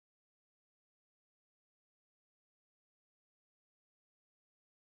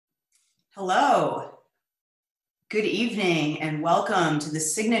Hello, good evening, and welcome to the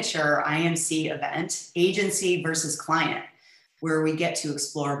signature IMC event, Agency versus Client, where we get to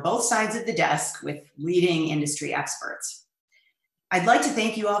explore both sides of the desk with leading industry experts. I'd like to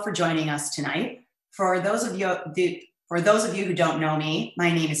thank you all for joining us tonight. For those of you who don't know me,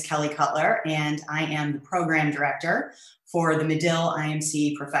 my name is Kelly Cutler, and I am the program director for the Medill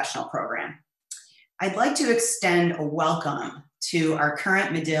IMC professional program. I'd like to extend a welcome to our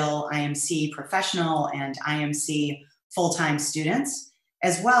current Medill IMC professional and IMC full-time students,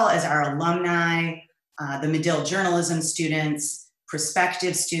 as well as our alumni, the Medill journalism students,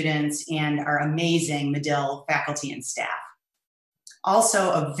 prospective students, and our amazing Medill faculty and staff.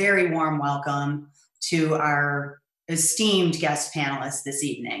 Also, a very warm welcome to our esteemed guest panelists this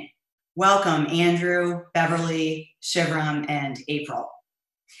evening. Welcome, Andrew, Beverly, Shivram, and April.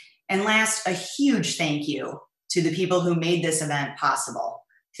 And last, a huge thank you to the people who made this event possible.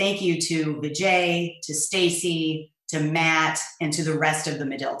 Thank you to Vijay, to Stacy, to Matt, and to the rest of the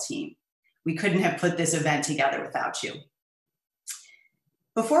Medill team. We couldn't have put this event together without you.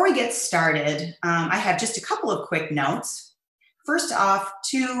 Before we get started, I have just a couple of quick notes. First off,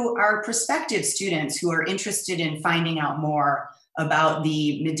 to our prospective students who are interested in finding out more about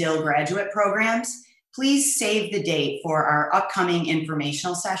the Medill graduate programs, please save the date for our upcoming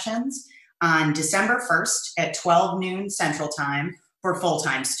informational sessions on December 1st at 12 noon Central Time for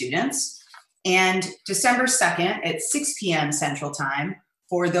full-time students, and December 2nd at 6 p.m. Central Time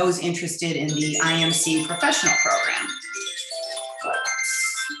for those interested in the IMC professional program.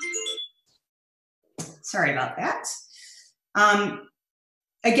 Sorry about that.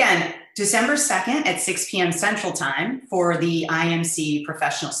 Again, December 2nd at 6 p.m. Central Time for the IMC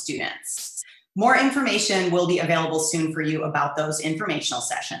professional students. More information will be available soon for you about those informational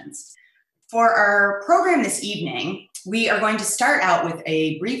sessions. For our program this evening, we are going to start out with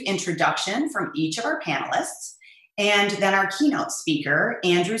a brief introduction from each of our panelists, and then our keynote speaker,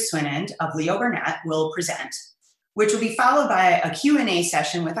 Andrew Swinand of Leo Burnett, will present, which will be followed by a Q&A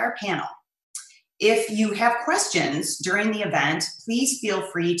session with our panel. If you have questions during the event, please feel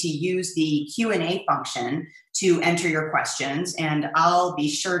free to use the Q&A function to enter your questions, and I'll be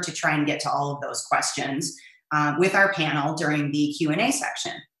sure to try and get to all of those questions with our panel during the Q&A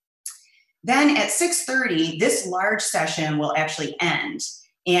section. Then at 6:30, this large session will actually end,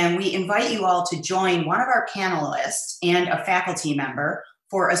 and we invite you all to join one of our panelists and a faculty member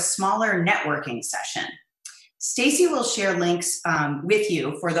for a smaller networking session. Stacy will share links with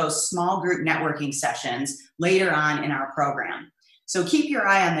you for those small group networking sessions later on in our program. So keep your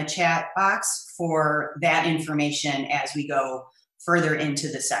eye on the chat box for that information as we go further into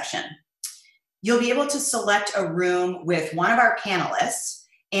the session. You'll be able to select a room with one of our panelists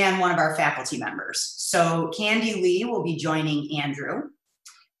and one of our faculty members. So Candy Lee will be joining Andrew.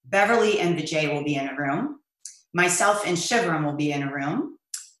 Beverly and Vijay will be in a room. Myself and Shivram will be in a room.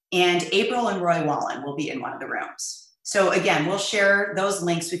 And April and Roy Wallen will be in one of the rooms. So again, we'll share those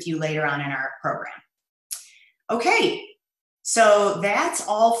links with you later on in our program. Okay, so that's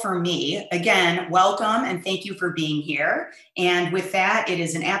all for me. Again, welcome and thank you for being here. And with that, it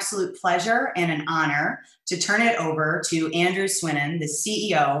is an absolute pleasure and an honor to turn it over to Andrew Swinand, the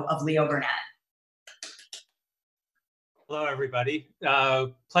CEO of Leo Burnett. Hello, everybody.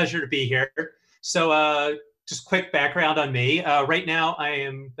 Pleasure to be here. So just quick background on me. Right now, I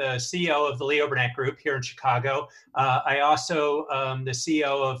am the CEO of the Leo Burnett Group here in Chicago. I also am the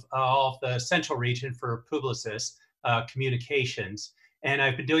CEO of all of the Central Region for Publicis Communications. And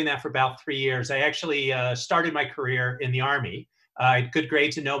I've been doing that for about 3 years. I actually started my career in the Army. I had good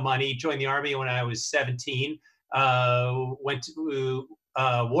grades and no money, joined the Army when I was 17, went to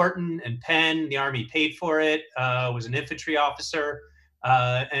Wharton and Penn. The Army paid for it, was an infantry officer.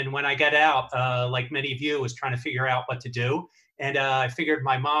 And when I got out, like many of you, was trying to figure out what to do. And I figured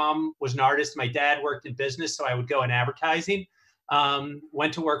my mom was an artist. My dad worked in business, so I would go in advertising.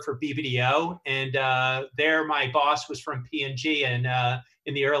 Went to work for BBDO, and there my boss was from P&G, and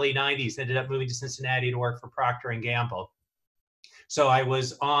in the early 90s, ended up moving to Cincinnati to work for Procter Gamble. So I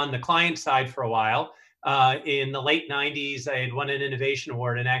was on the client side for a while. In the late 90s, I had won an innovation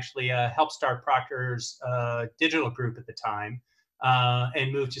award and actually helped start Procter's digital group at the time.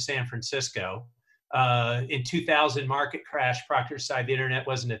 And moved to San Francisco. In 2000, market crash, Procter's side, the internet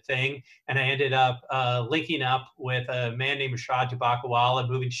wasn't a thing. And I ended up linking up with a man named Rashad Tabakawala,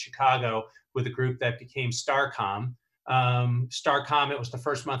 moving to Chicago with a group that became Starcom. Starcom, it was the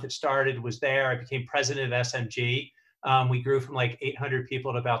first month it started, was there. I became president of SMG. We grew from like 800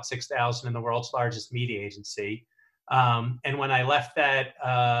 people to about 6,000 in the world's largest media agency. And when I left that,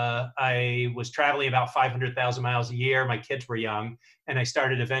 I was traveling about 500,000 miles a year. My kids were young, and I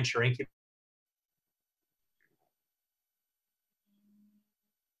started a venture incubator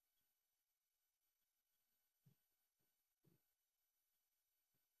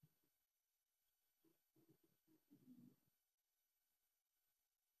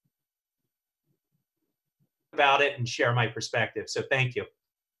about it and share my perspective. So thank you.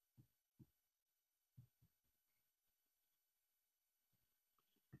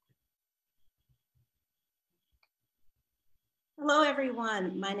 Hello,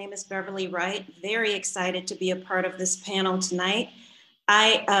 everyone. My name is Beverly Wright. Very excited to be a part of this panel tonight.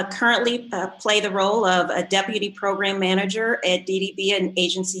 I currently play the role of a deputy program manager at DDB, an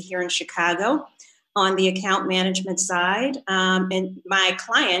agency here in Chicago, on the account management side. And my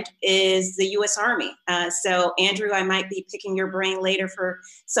client is the U.S. Army. So Andrew, I might be picking your brain later for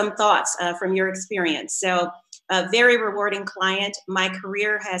some thoughts from your experience. So a very rewarding client. My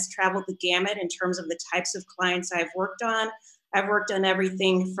career has traveled the gamut in terms of the types of clients I've worked on. I've worked on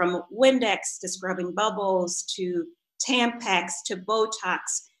everything from Windex to scrubbing bubbles to Tampax to Botox,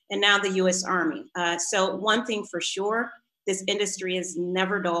 and now the U.S. Army. So one thing for sure, this industry is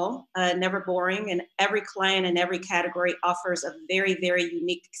never dull, never boring, and every client in every category offers a very, very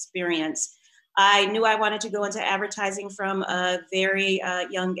unique experience. I knew I wanted to go into advertising from a very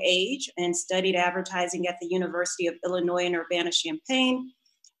young age and studied advertising at the University of Illinois in Urbana-Champaign.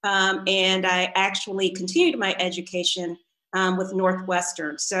 And I actually continued my education with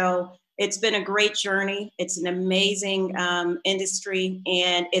Northwestern. So it's been a great journey. It's an amazing industry,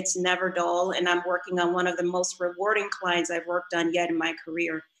 and it's never dull. And I'm working on one of the most rewarding clients I've worked on yet in my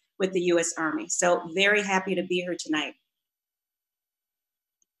career with the U.S. Army. So very happy to be here tonight.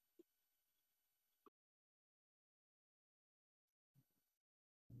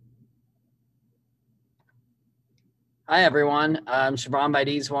 Hi, everyone. I'm Shivram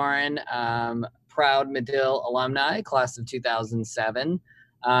Vaideeswaran, proud Medill alumni, class of 2007.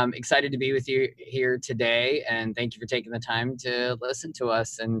 Excited to be with you here today, and thank you for taking the time to listen to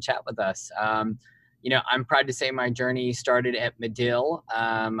us and chat with us. You know, I'm proud to say my journey started at Medill.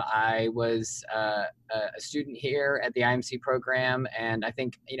 I was a student here at the IMC program, and I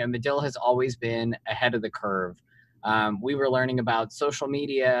think, you know, Medill has always been ahead of the curve. We were learning about social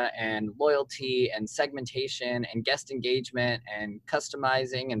media and loyalty and segmentation and guest engagement and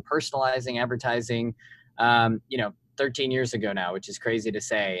customizing and personalizing advertising, you know, 13 years ago now, which is crazy to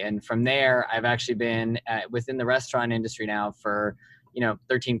say. And from there, I've actually been within the restaurant industry now for, you know,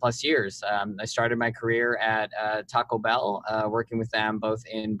 13 plus years. I started my career at Taco Bell, working with them both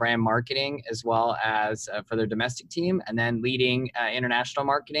in brand marketing as well as for their domestic team, and then leading international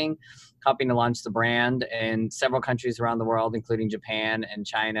marketing, helping to launch the brand in several countries around the world, including Japan and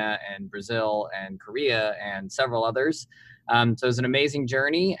China and Brazil and Korea and several others. So it was an amazing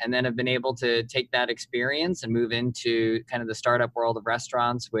journey, and then I've been able to take that experience and move into kind of the startup world of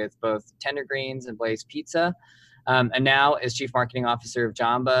restaurants with both Tender Greens and Blaze Pizza. And now as Chief Marketing Officer of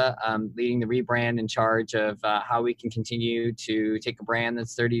Jamba, leading the rebrand, in charge of how we can continue to take a brand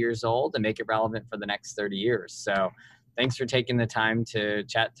that's 30 years old and make it relevant for the next 30 years. So thanks for taking the time to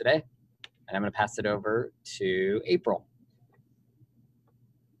chat today. And I'm going to pass it over to April.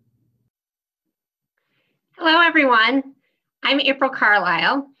 Hello, everyone. I'm April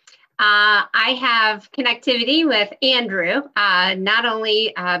Carlisle. I have connectivity with Andrew, not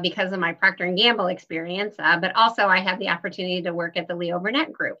only because of my Procter Gamble experience, but also I have the opportunity to work at the Leo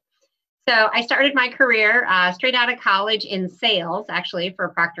Burnett Group. So I started my career straight out of college in sales, actually, for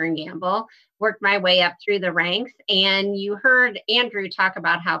Procter Gamble, worked my way up through the ranks. And you heard Andrew talk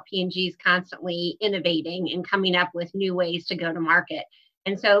about how P&G is constantly innovating and coming up with new ways to go to market.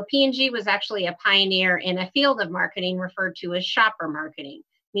 And so P&G was actually a pioneer in a field of marketing referred to as shopper marketing,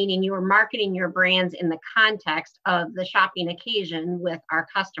 meaning you were marketing your brands in the context of the shopping occasion with our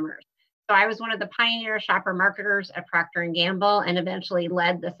customers. So I was one of the pioneer shopper marketers at Procter & Gamble and eventually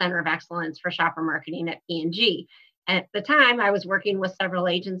led the Center of Excellence for Shopper Marketing at P&G. At the time, I was working with several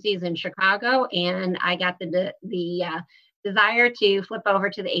agencies in Chicago, and I got the desire to flip over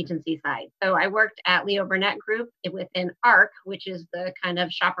to the agency side. So I worked at Leo Burnett Group within ARC, which is the kind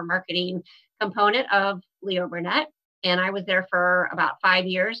of shopper marketing component of Leo Burnett. And I was there for about 5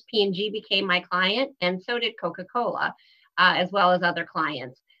 years. P&G became my client, and so did Coca-Cola, as well as other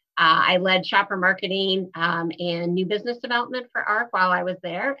clients. I led shopper marketing and new business development for ARC while I was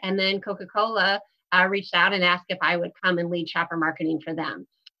there. And then Coca-Cola reached out and asked if I would come and lead shopper marketing for them.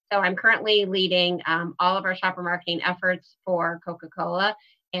 So I'm currently leading all of our shopper marketing efforts for Coca-Cola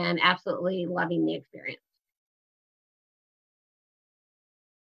and absolutely loving the experience.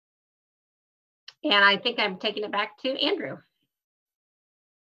 And I think I'm taking it back to Andrew.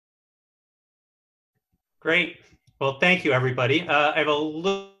 Great. Well, thank you, everybody. I have a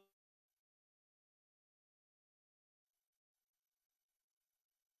little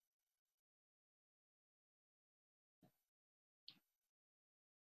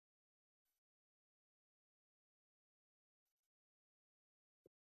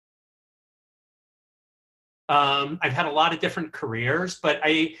I've had a lot of different careers, but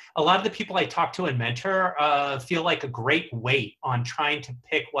a lot of the people I talk to and mentor feel like a great weight on trying to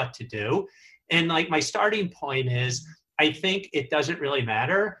pick what to do. And like my starting point is, I think it doesn't really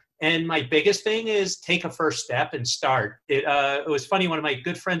matter. And my biggest thing is take a first step and start. It was funny, one of my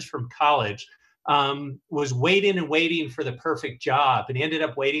good friends from college was waiting and waiting for the perfect job. And he ended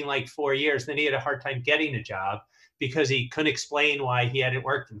up waiting like 4 years. Then he had a hard time getting a job because he couldn't explain why he hadn't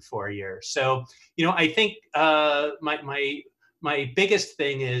worked in 4 years. So, you know, I think my biggest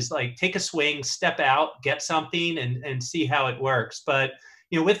thing is like take a swing, step out, get something and see how it works. But,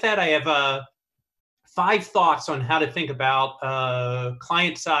 you know, with that, I have 5 thoughts on how to think about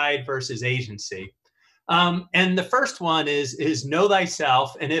client side versus agency. And the first one is know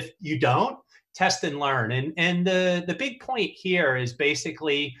thyself. And if you don't, test and learn. And the big point here is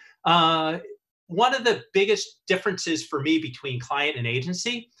basically one of the biggest differences for me between client and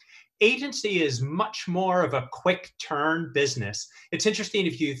agency. Agency is much more of a quick turn business. It's interesting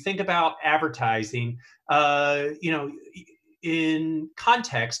if you think about advertising, you know, in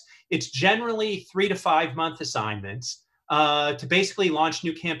context, it's generally 3 to 5 month assignments to basically launch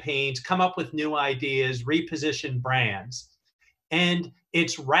new campaigns, come up with new ideas, reposition brands. And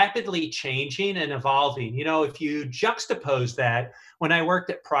it's rapidly changing and evolving. You know, if you juxtapose that, when I worked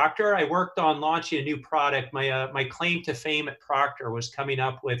at Procter, I worked on launching a new product. My claim to fame at Procter was coming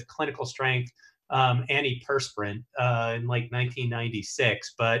up with clinical strength antiperspirant in like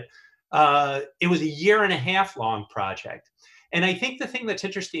 1996. But it was a 1.5 year long project. And I think the thing that's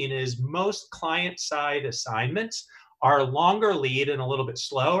interesting is most client-side assignments are longer lead and a little bit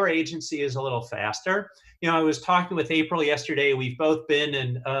slower. Agency is a little faster. You know, I was talking with April yesterday. We've both been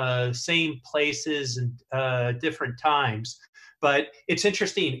in same places and different times. But it's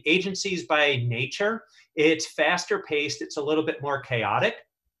interesting. Agencies by nature, it's faster paced. It's a little bit more chaotic.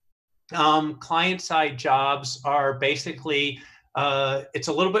 Client-side jobs are basically, it's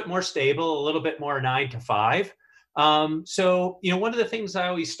a little bit more stable, a little bit more 9 to 5. So, you know, one of the things I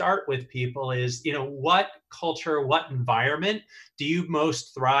always start with people is, you know, what culture, what environment do you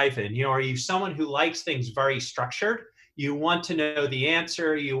most thrive in? You know, are you someone who likes things very structured? You want to know the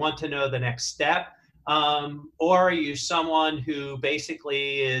answer, you want to know the next step, or are you someone who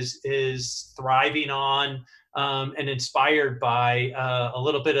basically is thriving on and inspired by a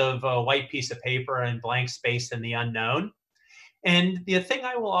little bit of a white piece of paper and blank space in the unknown? And the thing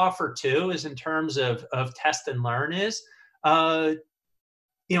I will offer too is in terms of test and learn is,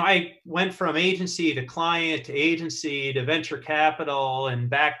 you know, I went from agency to client to agency to venture capital and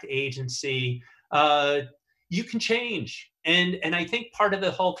back to agency. You can change. And I think part of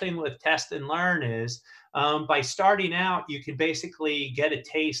the whole thing with test and learn is by starting out, you can basically get a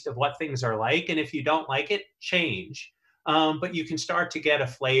taste of what things are like. And if you don't like it, change. But you can start to get a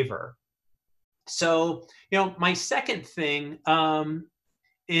flavor. So, you know, my second thing,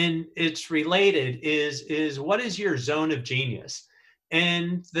 it's related, is what is your zone of genius?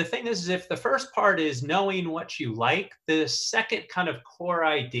 And the thing is, if the first part is knowing what you like, the second kind of core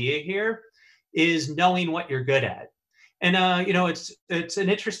idea here is knowing what you're good at. And you know, it's an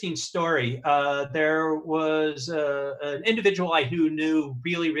interesting story. There was an individual I who knew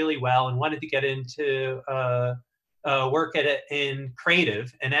really, really well and wanted to get into work at it in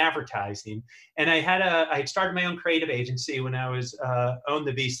creative and advertising. And I had started my own creative agency when I was owned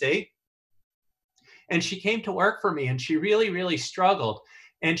the VC. And she came to work for me and she really, really struggled.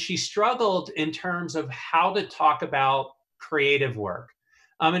 And she struggled in terms of how to talk about creative work.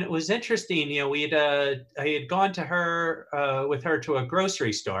 And it was interesting, you know, I had gone to her, with her to a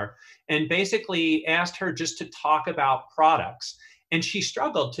grocery store and basically asked her just to talk about products. And she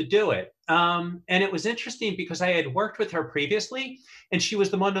struggled to do it. And it was interesting because I had worked with her previously, and she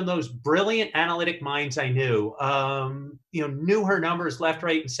was one of those brilliant analytic minds I knew, you know, knew her numbers left,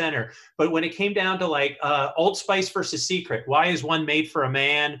 right, and center. But when it came down to like Old Spice versus Secret, why is one made for a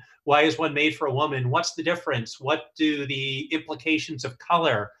man? Why is one made for a woman? What's the difference? What do the implications of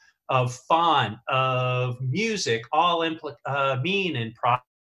color, of font, of music all mean in product?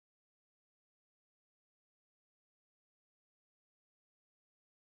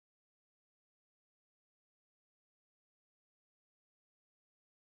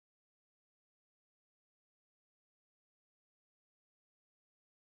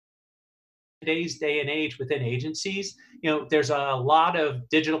 Today's day and age within agencies, you know, there's a lot of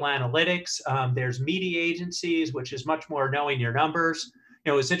digital analytics. There's media agencies, which is much more knowing your numbers.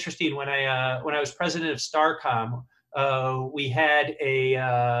 You know, it was interesting when I was president of Starcom, we had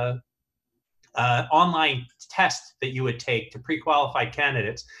a online test that you would take to pre-qualify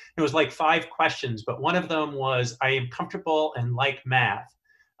candidates. It was like 5 questions, but one of them was, I am comfortable and like math.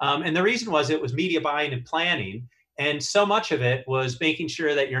 And the reason was it was media buying and planning. And so much of it was making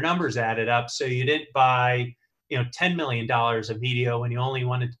sure that your numbers added up. So you didn't buy, $10 million of media when you only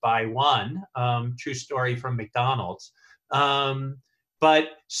wanted to buy one. True story from McDonald's. But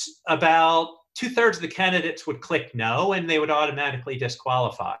about 2/3 of the candidates would click no, and they would automatically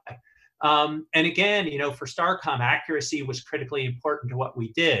disqualify. And again, for Starcom, accuracy was critically important to what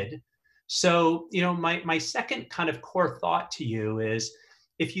we did. So, my second kind of core thought to you is,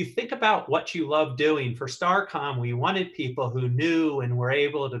 if you think about what you love doing, for Starcom, we wanted people who knew and were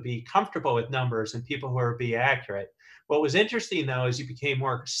able to be comfortable with numbers and people who were be accurate. What was interesting, though, as you became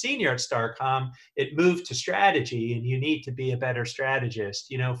more senior at Starcom, it moved to strategy, and you need to be a better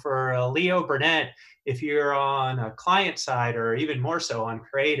strategist. For Leo Burnett, if you're on a client side, or even more so on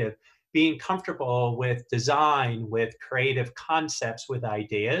creative, being comfortable with design, with creative concepts, with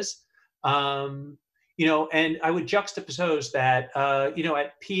ideas. And I would juxtapose that,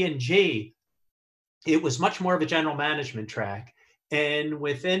 at P&G, it was much more of a general management track. And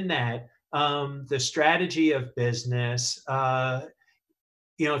within that, the strategy of business,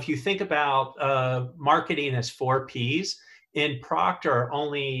 if you think about marketing as 4 Ps, in Procter,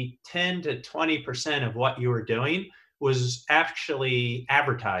 only 10 to 20% of what you were doing was actually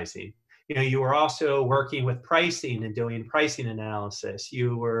advertising. You were also working with pricing and doing pricing analysis.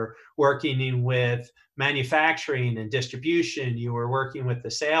 You were working with manufacturing and distribution. You were working with the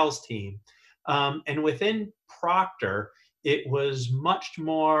sales team. And within Procter, it was much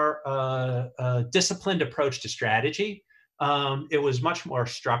more a disciplined approach to strategy. It was much more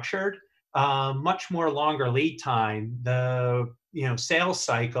structured, much more longer lead time. The sales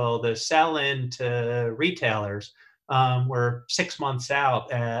cycle, the sell-in to retailers, were 6 months out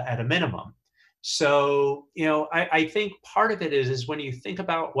at a minimum. So, I think part of it is when you think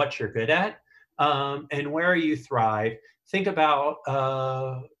about what you're good at and where you thrive, think about,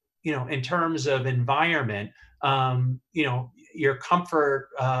 in terms of environment, your comfort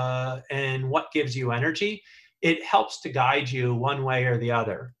and what gives you energy. It helps to guide you one way or the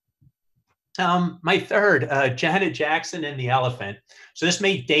other. My third, Janet Jackson and the Elephant. So this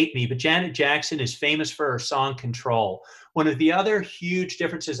may date me, but Janet Jackson is famous for her song Control. One of the other huge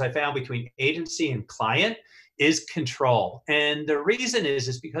differences I found between agency and client is control. And the reason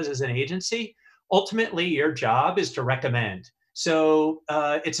is because as an agency, ultimately your job is to recommend. So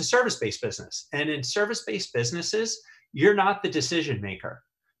it's a service-based business. And in service-based businesses, you're not the decision maker.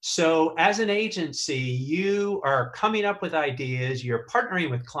 So as an agency, you are coming up with ideas, you're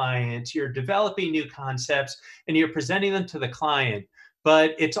partnering with clients, you're developing new concepts, and you're presenting them to the client.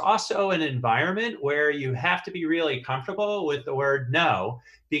 But it's also an environment where you have to be really comfortable with the word no,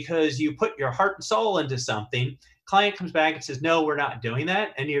 because you put your heart and soul into something, client comes back and says, no, we're not doing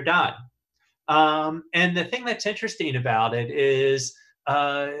that, and you're done. And the thing that's interesting about it is,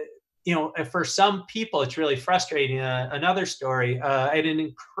 for some people, it's really frustrating. Another story, I had an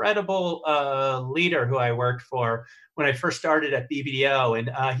incredible leader who I worked for when I first started at BBDO, and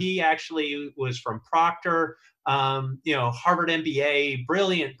he actually was from Procter, Harvard MBA,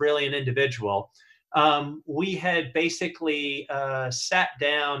 brilliant individual. We had basically sat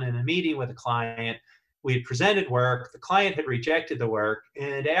down in a meeting with a client. We had presented work, the client had rejected the work,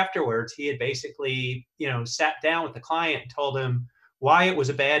 and afterwards he had basically, sat down with the client and told him why it was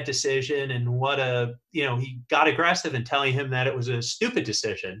a bad decision and he got aggressive in telling him that it was a stupid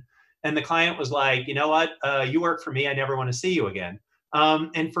decision. And the client was like, you know what, you work for me, I never want to see you again.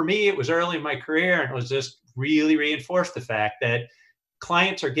 And for me, it was early in my career, and it was just really reinforced the fact that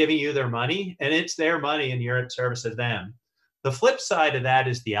clients are giving you their money, and it's their money, and you're at service of them. The flip side of that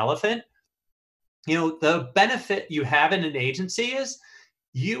is the elephant. The benefit you have in an agency is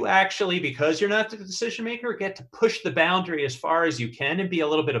you actually, because you're not the decision maker, get to push the boundary as far as you can and be a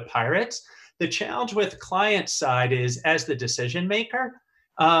little bit of pirates. The challenge with the client side is, as the decision maker,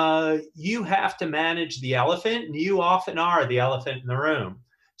 you have to manage the elephant, and you often are the elephant in the room.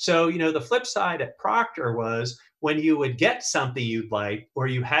 So, the flip side at Procter was when you would get something you'd like, or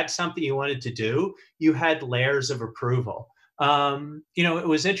you had something you wanted to do, you had layers of approval. It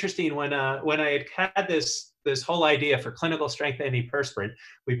was interesting when I had this whole idea for clinical strength antiperspirant,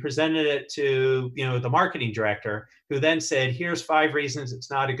 we presented it to, the marketing director, who then said, here's 5 reasons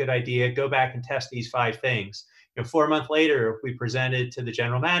it's not a good idea. Go back and test these 5 things. 4 months later, we presented to the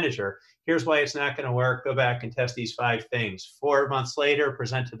general manager. Here's why it's not going to work. Go back and test these 5 things. 4 months later,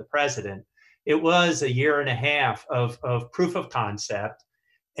 present to the president. It was 1.5 years of proof of concept.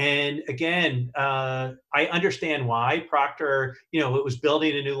 And again, I understand why Procter, it was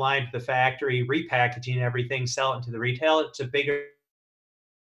building a new line to the factory, repackaging everything, sell it into the retail. It's a bigger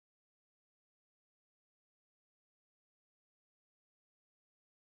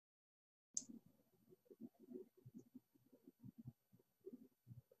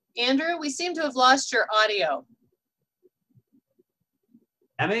Andrew, we seem to have lost your audio.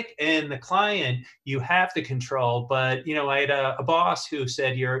 And the client, you have the control, but you know, I had a boss who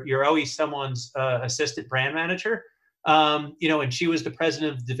said you're always someone's assistant brand manager. You know, and she was the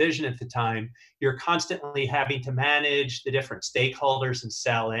president of the division at the time. You're constantly having to manage the different stakeholders and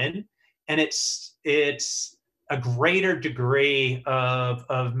sell in, and it's a greater degree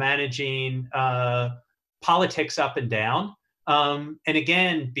of managing politics up and down. And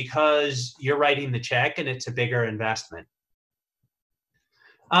again, because you're writing the check and it's a bigger investment.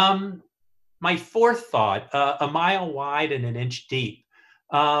 My fourth thought, a mile wide and an inch deep.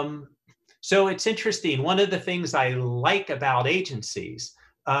 So it's interesting. One of the things I like about agencies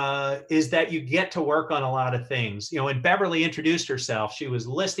is that you get to work on a lot of things. You know, when Beverly introduced herself, she was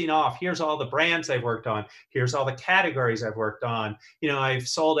listing off, here's all the brands I've worked on. Here's all the categories I've worked on. You know, I've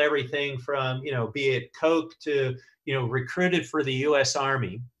sold everything from, you know, be it Coke to, you know, recruited for the US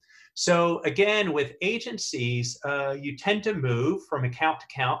Army. So again, with agencies, you tend to move from account to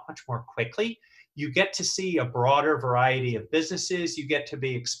account much more quickly. You get to see a broader variety of businesses. You get to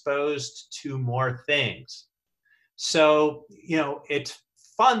be exposed to more things. So, you know, it's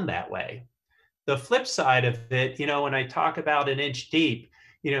fun that way. The flip side of it, you know, when I talk about an inch deep,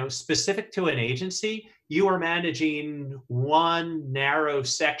 you know, specific to an agency, you are managing one narrow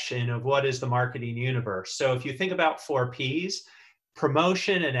section of what is the marketing universe. So if you think about 4 Ps,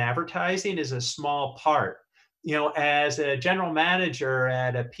 promotion and advertising is a small part. You know, as a general manager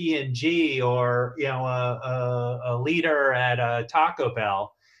at a P&G or, you know, a leader at a Taco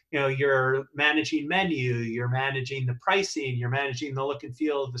Bell, you know, you're managing menu, you're managing the pricing, you're managing the look and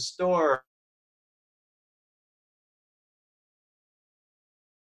feel of the store.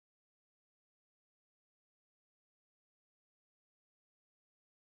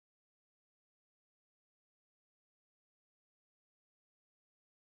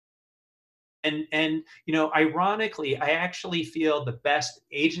 And you know, ironically, I actually feel the best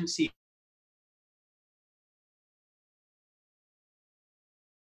agency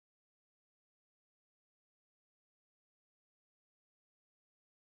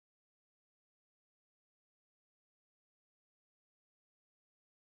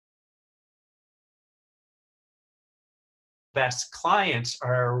best clients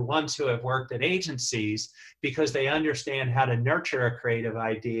are ones who have worked at agencies because they understand how to nurture a creative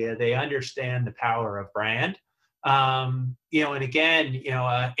idea. They understand the power of brand. You know, and again, you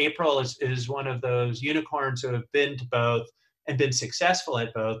know, April is one of those unicorns who have been to both and been successful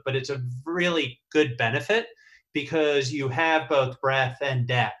at both, but it's a really good benefit because you have both breadth and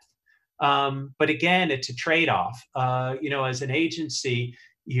depth. But again, it's a trade-off. You know, as an agency,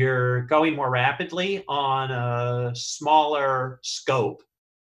 you're going more rapidly on a smaller scope.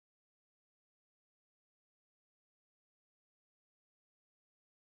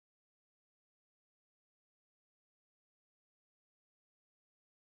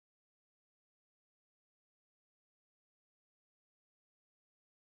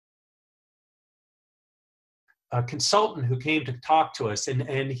 A consultant who came to talk to us,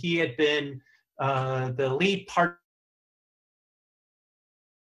 and he had been the lead part.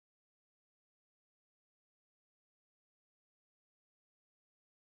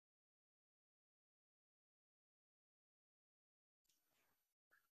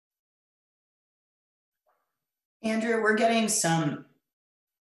 Andrew, we're getting some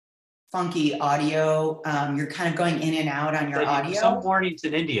funky audio. You're kind of going in and out on your audio. Some mornings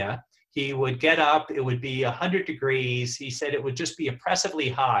in India, he would get up, it would be 100 degrees. He said it would just be oppressively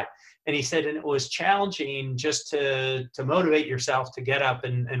hot. And he said, and it was challenging just to motivate yourself to get up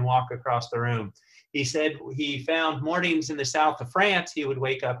and walk across the room. He said he found mornings in the south of France, he would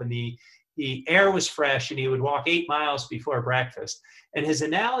wake up and the air was fresh and he would walk 8 miles before breakfast. And his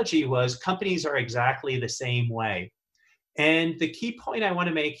analogy was companies are exactly the same way. And the key point I want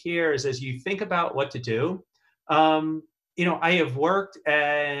to make here is as you think about what to do, you know, I have worked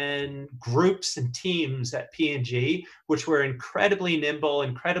in groups and teams at P&G, which were incredibly nimble,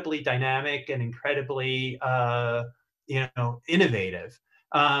 incredibly dynamic, and incredibly, you know, innovative.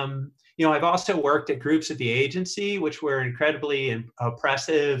 You know, I've also worked at groups at the agency, which were incredibly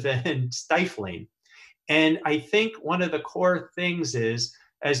oppressive and stifling. And I think one of the core things is,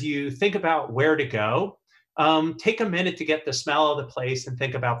 as you think about where to go, take a minute to get the smell of the place and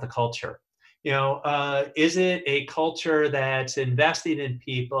think about the culture. You know, is it a culture that's investing in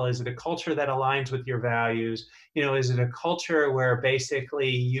people? Is it a culture that aligns with your values? You know, is it a culture where basically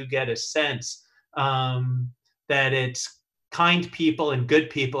you get a sense that it's kind people and good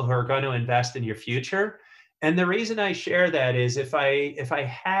people who are going to invest in your future? And the reason I share that is if I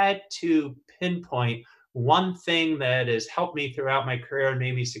had to pinpoint one thing that has helped me throughout my career and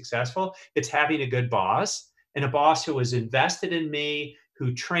made me successful, it's having a good boss, and a boss who was invested in me,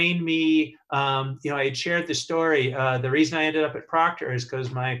 who trained me. I had shared the story. The reason I ended up at Procter is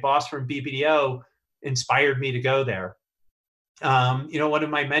because my boss from BBDO inspired me to go there. One of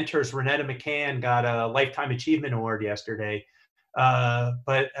my mentors, Renetta McCann, got a Lifetime Achievement Award yesterday.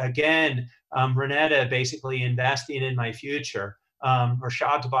 But again, Renetta basically investing in my future.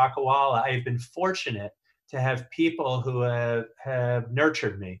 Rashad Tabakawala, I've been fortunate to have people who have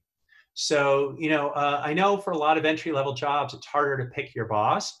nurtured me. So, I know for a lot of entry-level jobs, it's harder to pick your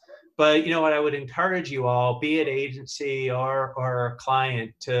boss. But what I would encourage you all, be it agency or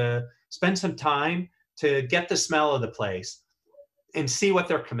client, to spend some time to get the smell of the place and see what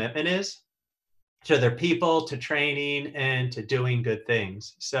their commitment is to their people, to training, and to doing good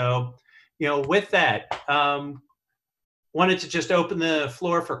things. So, with that, wanted to just open the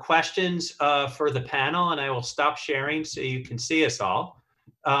floor for questions for the panel, and I will stop sharing so you can see us all.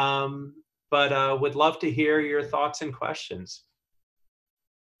 But would love to hear your thoughts and questions.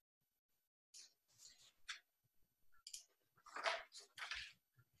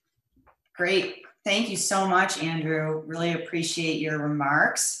 Great. Thank you so much, Andrew. Really appreciate your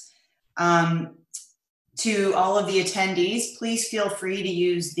remarks. To all of the attendees, please feel free to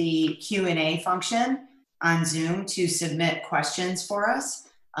use the Q&A function on Zoom to submit questions for us.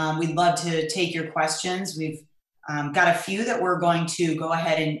 We'd love to take your questions. We've got a few that we're going to go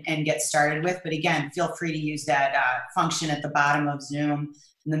ahead and get started with, but again, feel free to use that function at the bottom of Zoom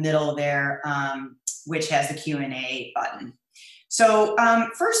in the middle there, which has the Q&A button. So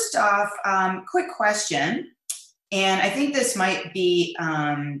first off, quick question, and I think this might be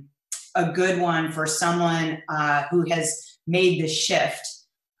a good one for someone who has made the shift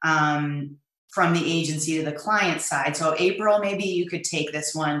from the agency to the client side. So April, maybe you could take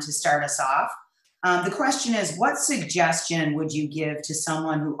this one to start us off. The question is, what suggestion would you give to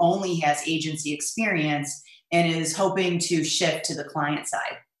someone who only has agency experience and is hoping to shift to the client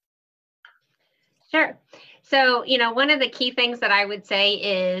side? Sure. So, one of the key things that I would say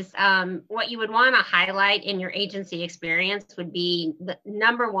is what you would want to highlight in your agency experience would be the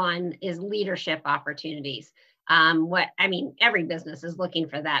number one is leadership opportunities. Every business is looking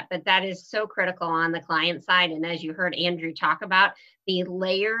for that, but that is so critical on the client side. And as you heard Andrew talk about, the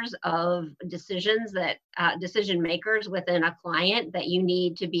layers of decisions that decision makers within a client, that you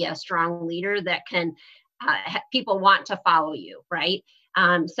need to be a strong leader that can people want to follow you, right?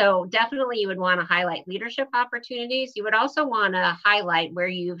 So definitely you would want to highlight leadership opportunities. You would also want to highlight where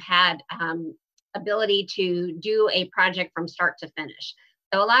you've had ability to do a project from start to finish.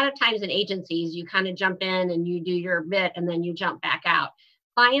 So a lot of times in agencies, you kind of jump in and you do your bit and then you jump back out.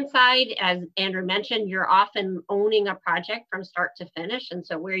 Client side, as Andrew mentioned, you're often owning a project from start to finish. And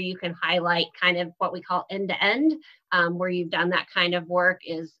so where you can highlight kind of what we call end to end, where you've done that kind of work,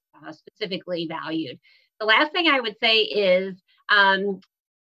 is specifically valued. The last thing I would say is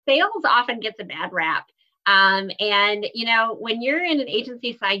sales often gets a bad rap. And, when you're in an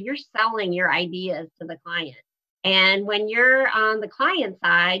agency side, you're selling your ideas to the client. And when you're on the client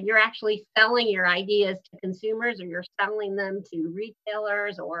side, you're actually selling your ideas to consumers, or you're selling them to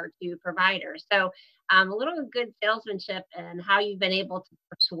retailers or to providers. So a little good salesmanship and how you've been able to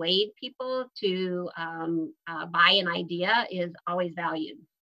persuade people to buy an idea is always valued.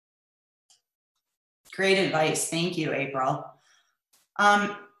 Great advice. Thank you, April.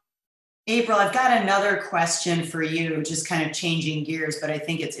 April, I've got another question for you, just kind of changing gears, but I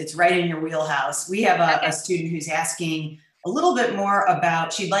think it's right in your wheelhouse. We have a student who's asking a little bit more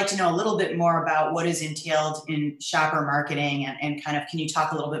about, she'd like to know a little bit more about what is entailed in shopper marketing, and kind of, can you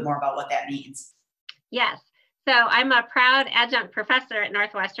talk a little bit more about what that means? Yes. So I'm a proud adjunct professor at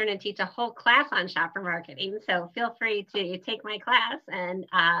Northwestern and teach a whole class on shopper marketing. So feel free to take my class. And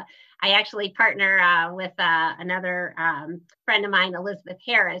I actually partner with another friend of mine, Elizabeth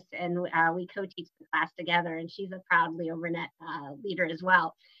Harris, and we co-teach the class together. And she's a proud Leo Burnett leader as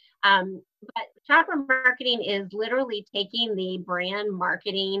well. But shopper marketing is literally taking the brand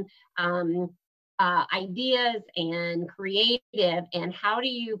marketing ideas and creative, and how do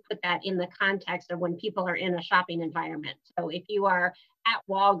you put that in the context of when people are in a shopping environment. So if you are at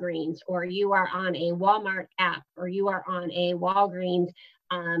Walgreens, or you are on a Walmart app, or you are on a Walgreens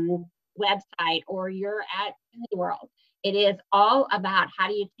website, or you're at Disney World, it is all about how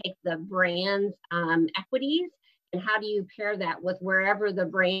do you take the brand's equities and how do you pair that with wherever the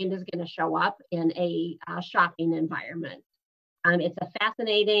brand is going to show up in a shopping environment. It's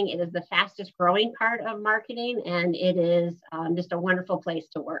it is the fastest growing part of marketing, and it is just a wonderful place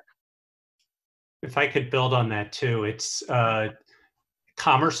to work. If I could build on that too, it's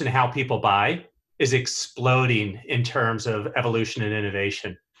commerce and how people buy is exploding in terms of evolution and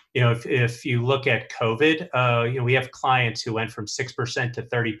innovation. You know, if you look at COVID, you know, we have clients who went from 6% to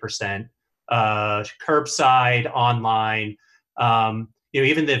 30%, curbside, online. You know,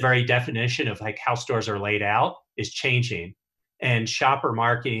 even the very definition of like how stores are laid out is changing, and shopper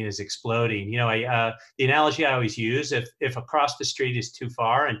marketing is exploding. You know, the analogy I always use, if across the street is too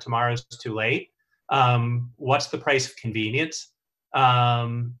far and tomorrow's too late, what's the price of convenience?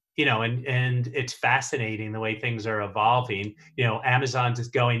 You know, and it's fascinating the way things are evolving. You know, Amazon's is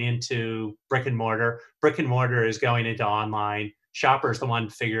going into brick and mortar is going into online. Shopper's the one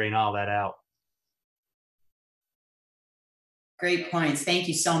figuring all that out. Great points. Thank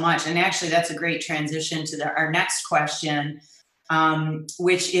you so much. And actually, that's a great transition to our next question,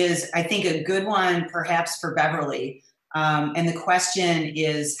 which is, I think, a good one perhaps for Beverly. And the question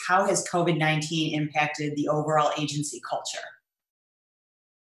is, how has COVID-19 impacted the overall agency culture?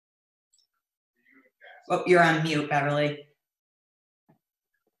 Oh, you're on mute, Beverly.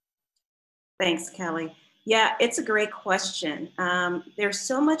 Thanks, Kelly. Yeah, it's a great question. There's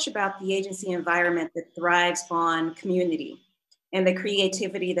so much about the agency environment that thrives on community and the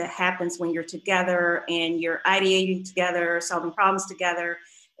creativity that happens when you're together and you're ideating together, solving problems together.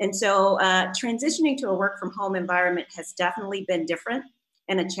 And so transitioning to a work from home environment has definitely been different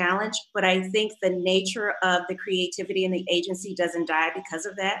and a challenge, but I think the nature of the creativity in the agency doesn't die because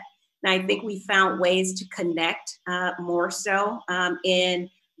of that. And I think we found ways to connect more so in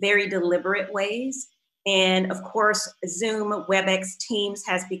very deliberate ways. And of course, Zoom, WebEx, Teams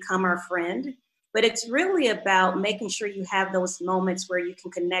has become our friend. But it's really about making sure you have those moments where you can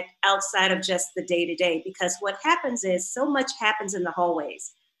connect outside of just the day-to-day, because what happens is so much happens in the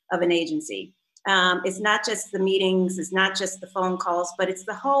hallways of an agency. It's not just the meetings, it's not just the phone calls, but it's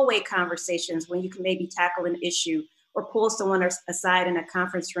the hallway conversations when you can maybe tackle an issue or pull someone aside in a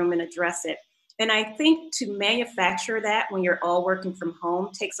conference room and address it. And I think to manufacture that when you're all working from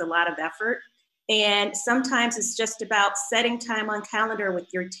home takes a lot of effort. And sometimes it's just about setting time on calendar with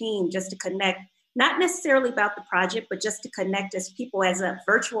your team just to connect, not necessarily about the project, but just to connect as people as a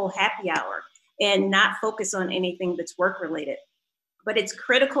virtual happy hour and not focus on anything that's work related. But it's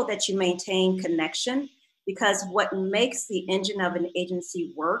critical that you maintain connection, because what makes the engine of an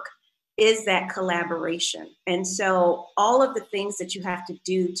agency work is that collaboration. And so all of the things that you have to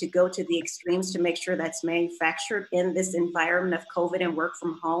do to go to the extremes to make sure that's manufactured in this environment of COVID and work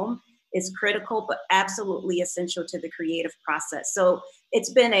from home is critical, but absolutely essential to the creative process. So it's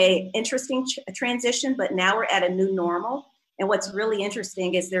been an interesting transition, but now we're at a new normal. And what's really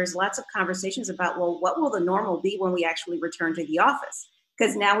interesting is there's lots of conversations about, well, what will the normal be when we actually return to the office?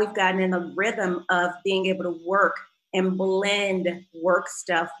 Because now we've gotten in the rhythm of being able to work and blend work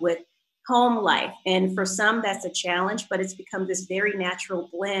stuff with home life. And for some, that's a challenge, but it's become this very natural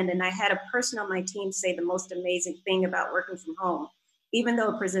blend. And I had a person on my team say the most amazing thing about working from home. Even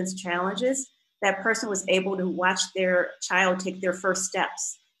though it presents challenges, that person was able to watch their child take their first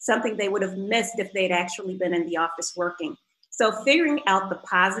steps, something they would have missed if they'd actually been in the office working. So figuring out the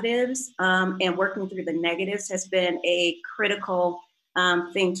positives and working through the negatives has been a critical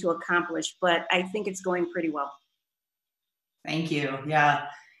thing to accomplish, but I think it's going pretty well. Thank you. Yeah,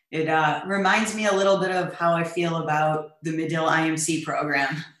 it reminds me a little bit of how I feel about the Medill IMC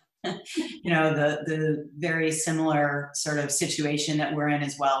program. You know, the very similar sort of situation that we're in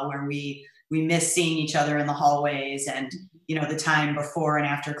as well, where we miss seeing each other in the hallways and, you know, the time before and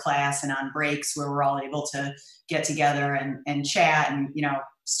after class and on breaks where we're all able to get together and chat, and, you know,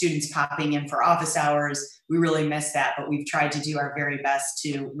 students popping in for office hours. We really miss that, but we've tried to do our very best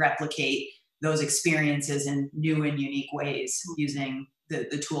to replicate those experiences in new and unique ways using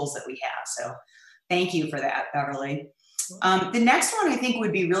the tools that we have. So thank you for that, Beverly. The next one I think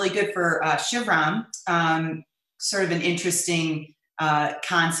would be really good for Shivram, sort of an interesting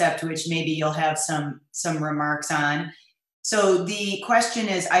concept, which maybe you'll have some remarks on. So the question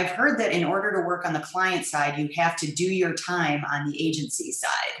is, I've heard that in order to work on the client side, you have to do your time on the agency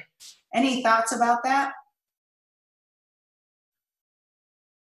side. Any thoughts about that?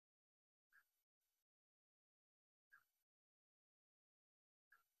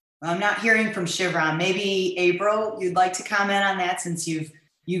 I'm not hearing from Shivram. Maybe April, you'd like to comment on that since you've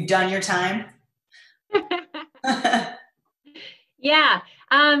done your time. Yeah,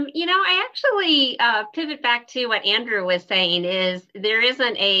 you know, I actually pivot back to what Andrew was saying, is there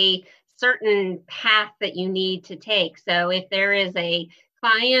isn't a certain path that you need to take. So if there is a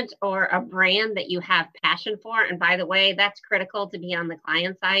client or a brand that you have passion for, and by the way, that's critical to be on the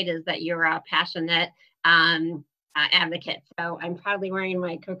client side, is that you're a passionate advocate. So I'm proudly wearing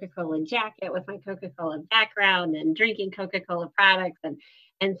my Coca-Cola jacket with my Coca-Cola background and drinking Coca-Cola products.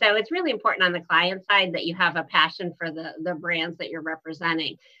 And so it's really important on the client side that you have a passion for the brands that you're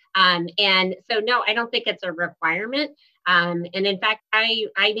representing. And so, no, I don't think it's a requirement. And in fact, I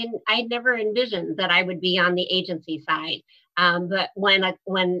never envisioned that I would be on the agency side. But when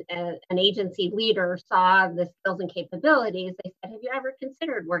an agency leader saw the skills and capabilities, they said, have you ever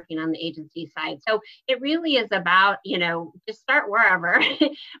considered working on the agency side? So it really is about, just start wherever,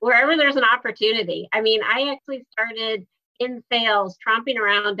 wherever there's an opportunity. I mean, I actually started in sales, tromping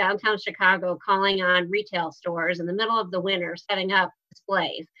around downtown Chicago, calling on retail stores in the middle of the winter, setting up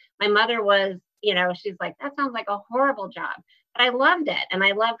displays. My mother was, she's like, that sounds like a horrible job. But I loved it. And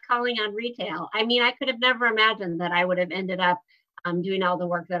I loved calling on retail. I mean, I could have never imagined that I would have ended up doing all the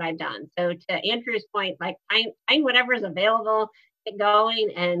work that I've done. So to Andrew's point, like find whatever is available, get going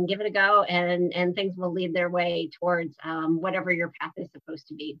and give it a go, and things will lead their way towards whatever your path is supposed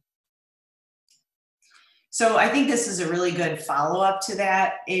to be. So I think this is a really good follow-up to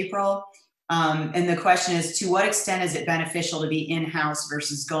that, April. And the question is, to what extent is it beneficial to be in-house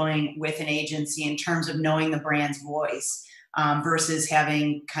versus going with an agency in terms of knowing the brand's voice versus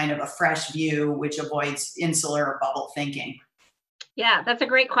having kind of a fresh view, which avoids insular or bubble thinking? Yeah, that's a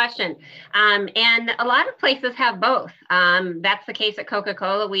great question. And a lot of places have both. That's the case at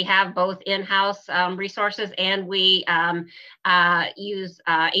Coca-Cola. We have both in-house resources, and we use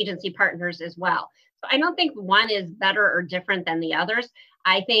agency partners as well. So I don't think one is better or different than the others.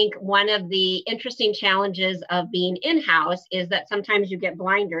 I think one of the interesting challenges of being in-house is that sometimes you get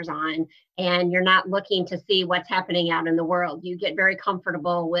blinders on and you're not looking to see what's happening out in the world. You get very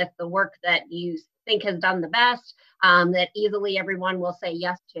comfortable with the work that you think has done the best, that easily everyone will say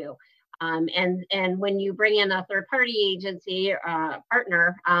yes to. And when you bring in a third-party agency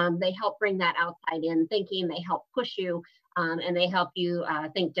partner, they help bring that outside in thinking, they help push you, and they help you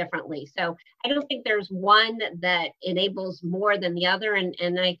think differently. So I don't think there's one that enables more than the other.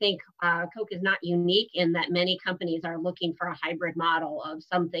 And I think Coke is not unique in that many companies are looking for a hybrid model of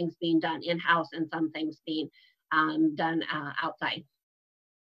some things being done in-house and some things being done outside.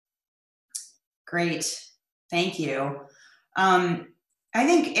 Great, thank you. I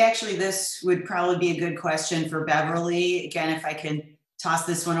think actually this would probably be a good question for Beverly. Again, if I could toss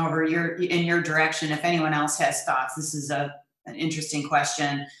this one over in your direction, if anyone else has thoughts. This is an interesting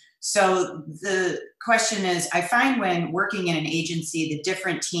question. So the question is, I find when working in an agency, the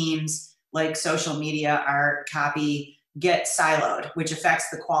different teams like social media, art, copy, get siloed, which affects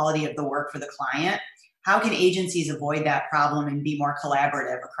the quality of the work for the client. How can agencies avoid that problem and be more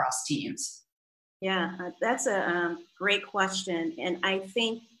collaborative across teams? Yeah, that's a great question. And I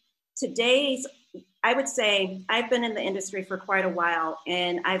think I would say I've been in the industry for quite a while,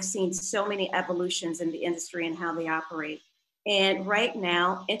 and I've seen so many evolutions in the industry and how they operate. And right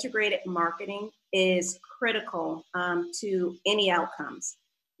now, integrated marketing is critical to any outcomes.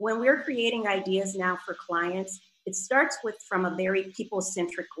 When we're creating ideas now for clients, it starts from a very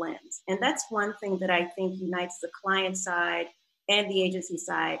people-centric lens. And that's one thing that I think unites the client side and the agency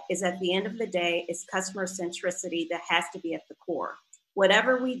side, is at the end of the day, it's customer centricity that has to be at the core.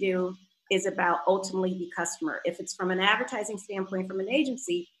 Whatever we do is about ultimately the customer. If it's from an advertising standpoint, from an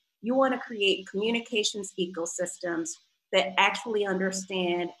agency, you want to create communications ecosystems that actually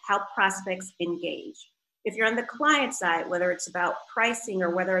understand how prospects engage. If you're on the client side, whether it's about pricing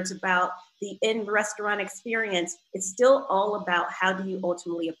or whether it's about the in-restaurant experience, it's still all about how do you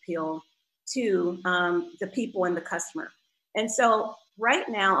ultimately appeal to the people and the customer. And so right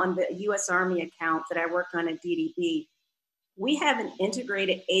now on the US Army account that I work on at DDB, we have an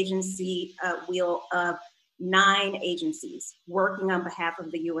integrated agency wheel of 9 agencies working on behalf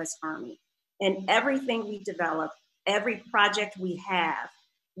of the US Army. And everything we develop, every project we have,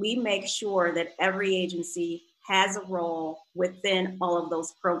 we make sure that every agency has a role within all of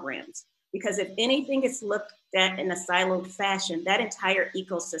those programs. Because if anything is looked at in a siloed fashion, that entire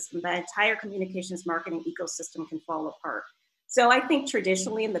ecosystem, that entire communications marketing ecosystem can fall apart. So I think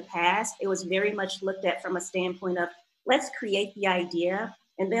traditionally in the past, it was very much looked at from a standpoint of, let's create the idea,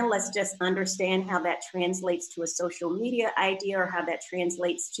 and then let's just understand how that translates to a social media idea or how that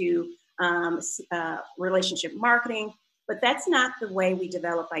translates to relationship marketing. But that's not the way we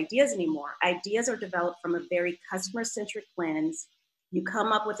develop ideas anymore. Ideas are developed from a very customer-centric lens. You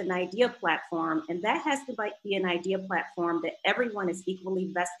come up with an idea platform, and that has to be an idea platform that everyone is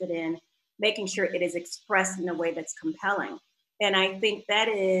equally vested in, making sure it is expressed in a way that's compelling. And I think that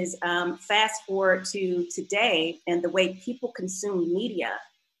is fast forward to today and the way people consume media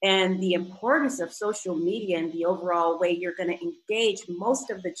and the importance of social media and the overall way you're going to engage most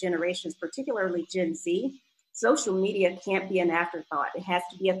of the generations, particularly Gen Z. Social media can't be an afterthought. It has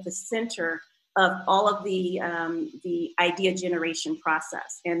to be at the center all of the idea generation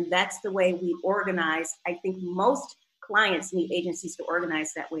process. And that's the way we organize. I think most clients need agencies to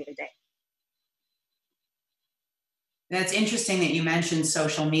organize that way today. That's interesting that you mentioned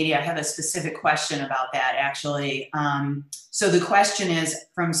social media. I have a specific question about that, actually. So the question is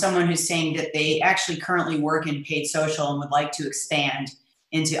from someone who's saying that they actually currently work in paid social and would like to expand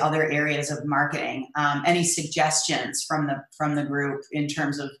into other areas of marketing. Any suggestions from the group in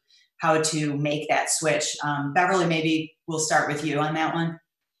terms of how to make that switch? Beverly, maybe we'll start with you on that one.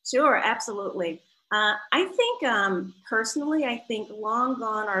 Sure, absolutely. I think personally, I think long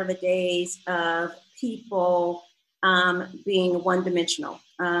gone are the days of people being one-dimensional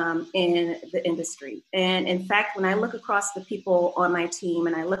in the industry. And in fact, when I look across the people on my team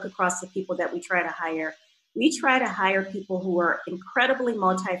and I look across the people that we try to hire people who are incredibly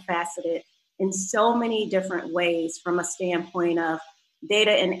multifaceted in so many different ways from a standpoint of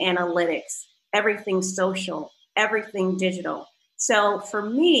data and analytics, everything social, everything digital. So for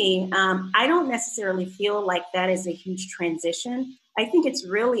me, I don't necessarily feel like that is a huge transition. I think it's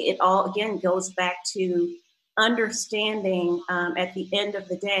really, it all again goes back to understanding at the end of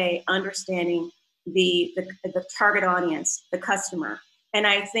the day, understanding the target audience, the customer. And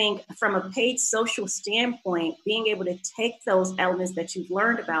I think from a paid social standpoint, being able to take those elements that you've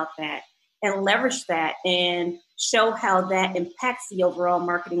learned about that and leverage that and show how that impacts the overall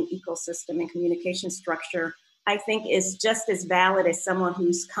marketing ecosystem and communication structure, I think is just as valid as someone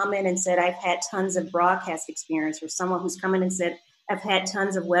who's come in and said, I've had tons of broadcast experience, or someone who's come in and said, I've had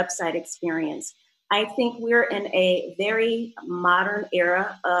tons of website experience. I think we're in a very modern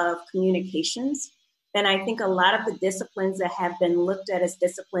era of communications. And I think a lot of the disciplines that have been looked at as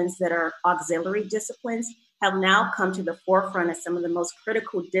disciplines that are auxiliary disciplines have now come to the forefront as some of the most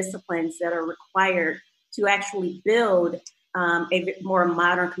critical disciplines that are required to actually build a more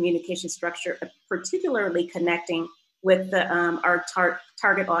modern communication structure, particularly connecting with our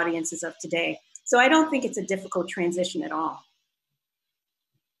target audiences of today. So I don't think it's a difficult transition at all.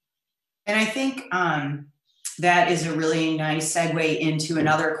 And I think that is a really nice segue into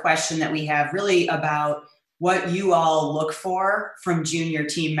another question that we have, really about what you all look for from junior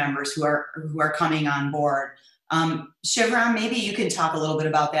team members who are coming on board. Shivram, maybe you can talk a little bit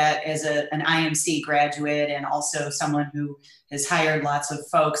about that as an IMC graduate and also someone who has hired lots of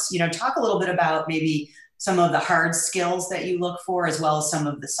folks. You know, talk a little bit about maybe some of the hard skills that you look for as well as some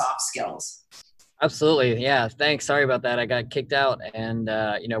of the soft skills. Absolutely. Yeah. Thanks. Sorry about that. I got kicked out and,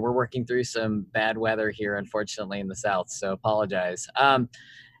 we're working through some bad weather here, unfortunately, in the South. So apologize.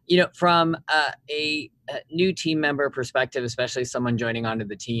 From a new team member perspective, especially someone joining onto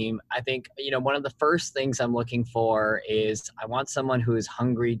the team, I think, one of the first things I'm looking for is I want someone who is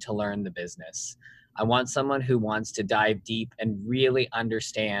hungry to learn the business. I want someone who wants to dive deep and really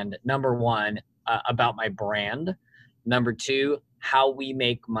understand, number one, about my brand. Number two, how we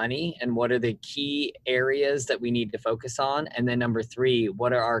make money and what are the key areas that we need to focus on. And then number three,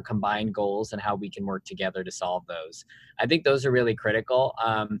 what are our combined goals and how we can work together to solve those. I think those are really critical.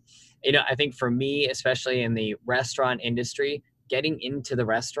 I think for me, especially in the restaurant industry, getting into the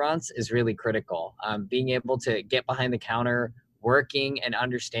restaurants is really critical. Being able to get behind the counter, working and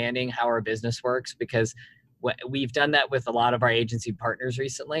understanding how our business works, because we've done that with a lot of our agency partners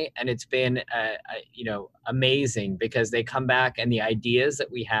recently, and it's been, amazing because they come back and the ideas that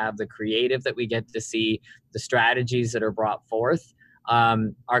we have, the creative that we get to see, the strategies that are brought forth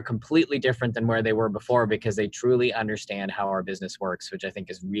are completely different than where they were before because they truly understand how our business works, which I think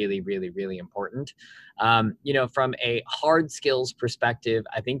is really, really, really important. From a hard skills perspective,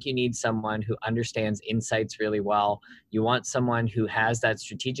 I think you need someone who understands insights really well. You want someone who has that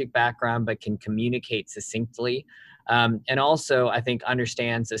strategic background but can communicate succinctly. And also, I think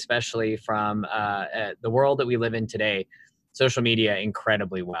understands, especially from the world that we live in today, social media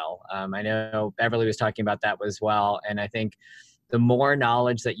incredibly well. I know Beverly was talking about that as well. And I think the more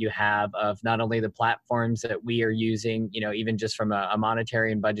knowledge that you have of not only the platforms that we are using, even just from a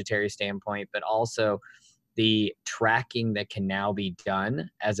monetary and budgetary standpoint, but also the tracking that can now be done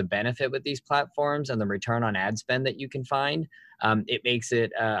as a benefit with these platforms and the return on ad spend that you can find, it makes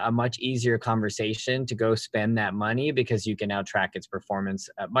it a much easier conversation to go spend that money because you can now track its performance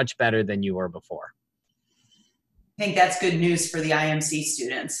much better than you were before. I think that's good news for the IMC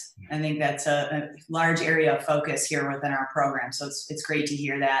students. I think that's a large area of focus here within our program. So it's great to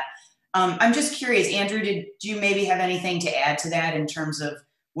hear that. I'm just curious, Andrew, do you maybe have anything to add to that in terms of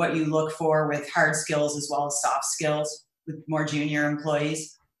what you look for with hard skills as well as soft skills with more junior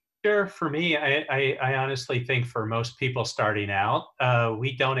employees? Sure. For me, I honestly think for most people starting out,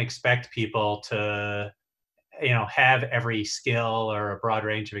 we don't expect people to have every skill or a broad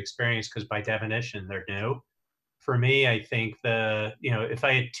range of experience, because by definition they're new. For me, I think if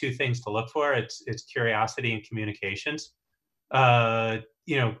I had two things to look for, it's curiosity and communications.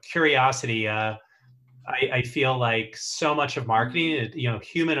 Curiosity, I feel like so much of marketing,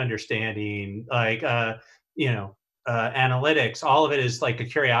 human understanding, analytics, all of it is like a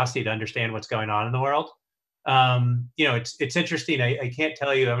curiosity to understand what's going on in the world. It's interesting. I can't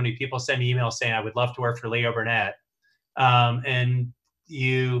tell you how many people send me emails saying I would love to work for Leo Burnett. And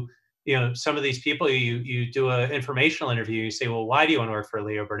some of these people, you do an informational interview, you say, well, why do you want to work for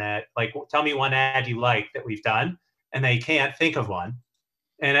Leo Burnett? Like, tell me one ad you like that we've done, and they can't think of one.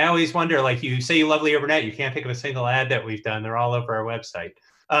 And I always wonder, like, you say you love Leo Burnett, you can't think of a single ad that we've done. They're all over our website.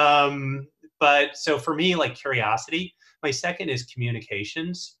 But so for me, like, curiosity. My second is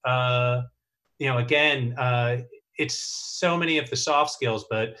communications. It's so many of the soft skills,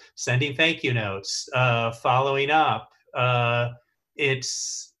 but sending thank you notes, following up. I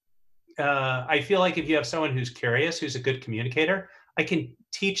feel like if you have someone who's curious, who's a good communicator, I can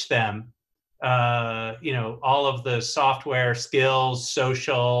teach them, all of the software skills,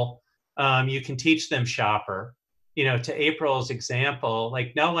 social. You can teach them shopper. To April's example,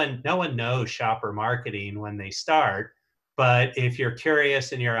 like no one knows shopper marketing when they start, but if you're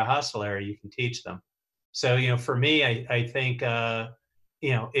curious and you're a hustler, you can teach them. So, for me, I think,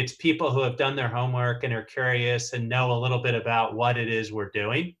 it's people who have done their homework and are curious and know a little bit about what it is we're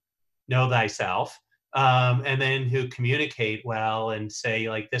doing, know thyself, and then who communicate well and say,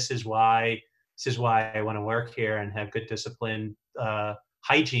 like, this is why I want to work here, and have good discipline,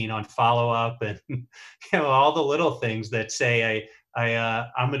 hygiene on follow-up, and all the little things that say I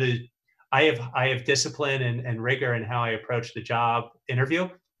have discipline and rigor in how I approach the job interview,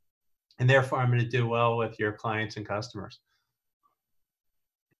 and therefore I'm going to do well with your clients and customers.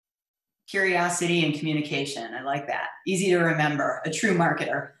 Curiosity and communication. I like that. Easy to remember. A true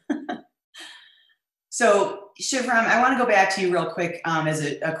marketer. So Shivram, I want to go back to you real quick as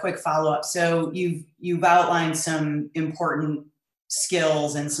a quick follow-up. So you've outlined some important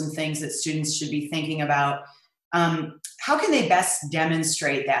skills and some things that students should be thinking about. How can they best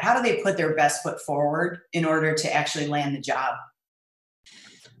demonstrate that? How do they put their best foot forward in order to actually land the job?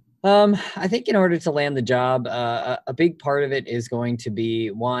 I think in order to land the job, a big part of it is going to be,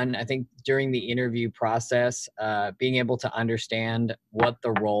 one, I think during the interview process, being able to understand what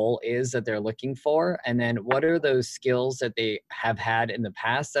the role is that they're looking for, and then what are those skills that they have had in the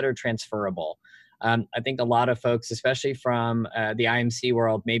past that are transferable. I think a lot of folks, especially from the IMC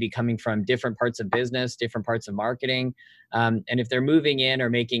world, may be coming from different parts of business, different parts of marketing. And if they're moving in or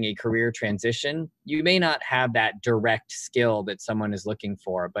making a career transition, you may not have that direct skill that someone is looking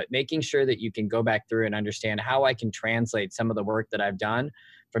for, but making sure that you can go back through and understand how I can translate some of the work that I've done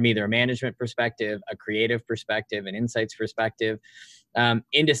from either a management perspective, a creative perspective, an insights perspective,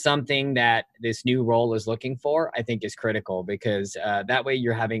 into something that this new role is looking for, I think is critical, because that way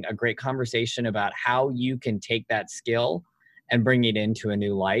you're having a great conversation about how you can take that skill and bring it into a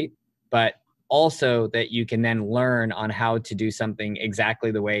new light, but also that you can then learn on how to do something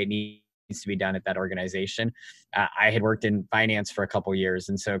exactly the way it needs to be done at that organization. I had worked in finance for a couple of years.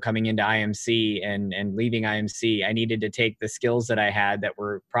 And so coming into IMC and leaving IMC, I needed to take the skills that I had that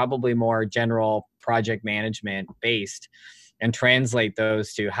were probably more general project management based and translate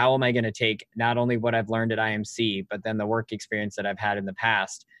those to how am I going to take not only what I've learned at IMC, but then the work experience that I've had in the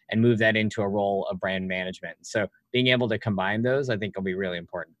past and move that into a role of brand management. So being able to combine those, I think will be really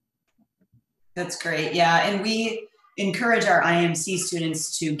important. That's great. Yeah. And we encourage our IMC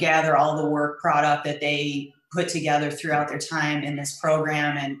students to gather all the work product that they put together throughout their time in this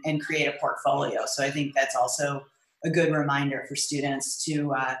program and create a portfolio. So I think that's also a good reminder for students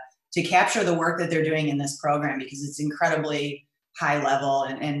to capture the work that they're doing in this program, because it's incredibly high level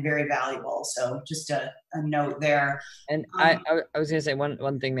and very valuable. So just a note there. And I was going to say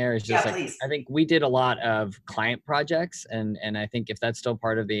one thing there is just I think we did a lot of client projects, and I think if that's still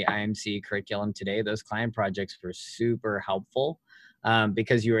part of the IMC curriculum today, those client projects were super helpful.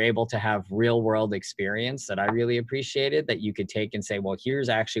 Because you were able to have real world experience that I really appreciated, that you could take and say, well, here's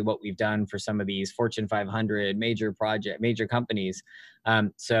actually what we've done for some of these Fortune 500 major companies.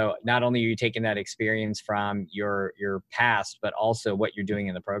 So not only are you taking that experience from your past, but also what you're doing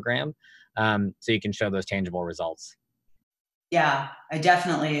in the program. So you can show those tangible results. Yeah, I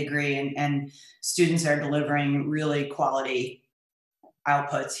definitely agree. And students are delivering really quality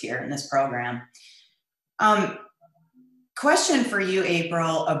outputs here in this program. Question for you,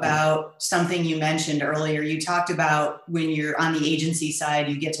 April, about something you mentioned earlier. You talked about when you're on the agency side,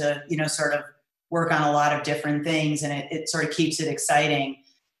 you get to, sort of work on a lot of different things, and it sort of keeps it exciting.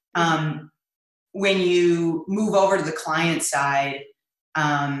 when you move over to the client side,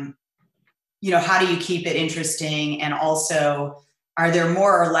 how do you keep it interesting? And also, are there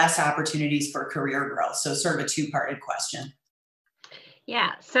more or less opportunities for career growth? So sort of a two-parted question.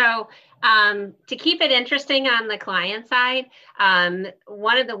 Yeah, so to keep it interesting on the client side,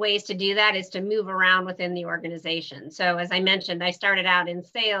 one of the ways to do that is to move around within the organization. So as I mentioned, I started out in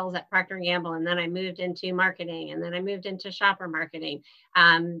sales at Procter Gamble, and then I moved into marketing, and then I moved into shopper marketing.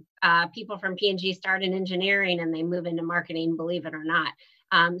 People from P&G start in engineering and they move into marketing, believe it or not.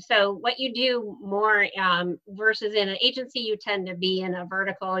 So what you do more versus in an agency, you tend to be in a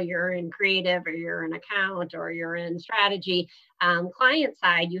vertical, you're in creative, or you're in account, or you're in strategy. Client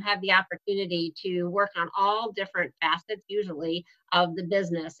side, you have the opportunity to work on all different facets, usually, of the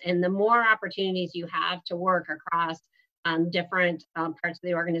business. And the more opportunities you have to work across different parts of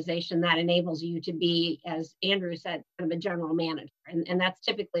the organization, that enables you to be, as Andrew said, kind of a general manager. And that's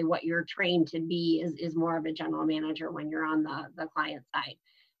typically what you're trained to be, is more of a general manager when you're on the client side.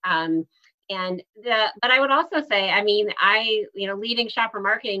 But I would also say, I mean, leading shopper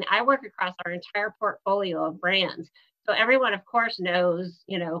marketing, I work across our entire portfolio of brands. So everyone, of course, knows,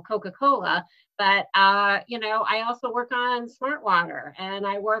 Coca-Cola, but, I also work on Smart Water, and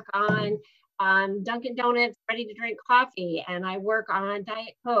I work on Dunkin' Donuts ready to drink coffee, and I work on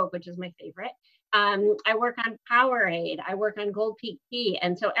Diet Coke, which is my favorite. I work on Powerade, I work on Gold Peak Tea.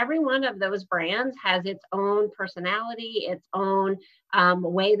 And so every one of those brands has its own personality, its own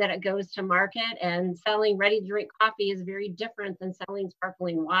way that it goes to market. And selling ready to drink coffee is very different than selling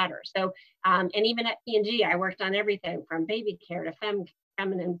sparkling water. So, and even at P&G, I worked on everything from baby care to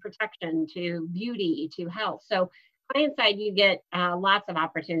feminine protection to beauty to health. So client side, you get lots of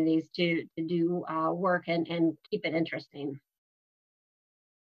opportunities to do work and keep it interesting.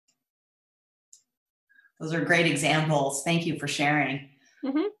 Those are great examples. Thank you for sharing.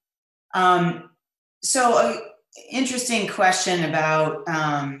 Mm-hmm. So interesting question about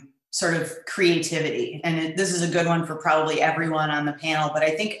sort of creativity. And this is a good one for probably everyone on the panel, but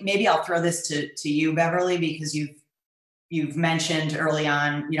I think maybe I'll throw this to you, Beverly, because you've mentioned early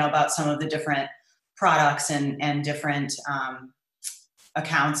on, about some of the different products and different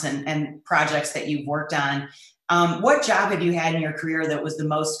accounts and projects that you've worked on. What job have you had in your career that was the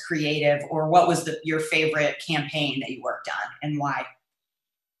most creative, or what was your favorite campaign that you worked on, and why?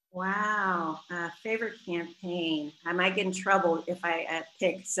 Wow, favorite campaign. I might get in trouble if I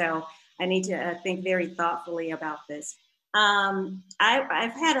pick, so I need to think very thoughtfully about this.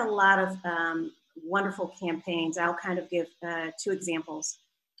 I've had a lot of wonderful campaigns. I'll kind of give two examples.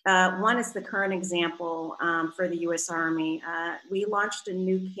 One is the current example for the U.S. Army. We launched a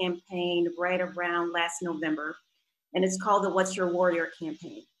new campaign right around last November, and it's called the What's Your Warrior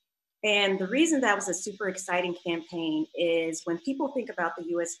campaign. And the reason that was a super exciting campaign is when people think about the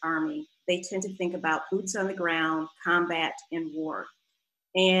U.S. Army, they tend to think about boots on the ground, combat, and war.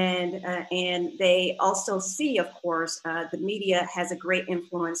 And they also see, of course, the media has a great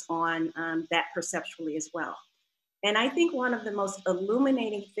influence on that perceptually as well. And I think one of the most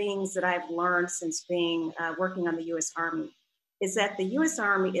illuminating things that I've learned since being working on the U.S. Army is that the U.S.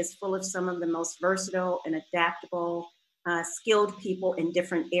 Army is full of some of the most versatile and adaptable, skilled people in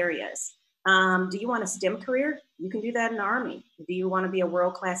different areas. Do you want a STEM career? You can do that in the Army. Do you want to be a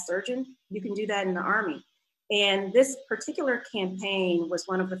world-class surgeon? You can do that in the Army. And this particular campaign was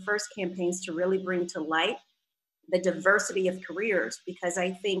one of the first campaigns to really bring to light the diversity of careers, because I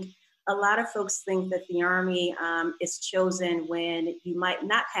think a lot of folks think that the Army is chosen when you might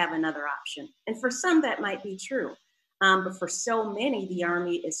not have another option. And for some, that might be true. But for so many, the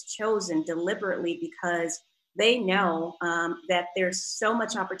Army is chosen deliberately because they know that there's so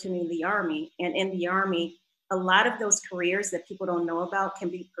much opportunity in the Army. And in the Army, a lot of those careers that people don't know about can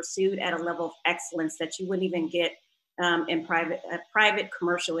be pursued at a level of excellence that you wouldn't even get in private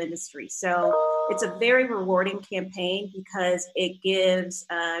commercial industry. So it's a very rewarding campaign because it gives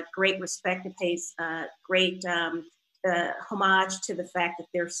great respect, it pays great homage to the fact that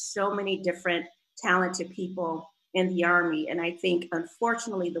there's so many different talented people in the Army. And I think,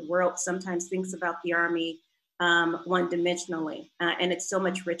 unfortunately, the world sometimes thinks about the Army one-dimensionally, and it's so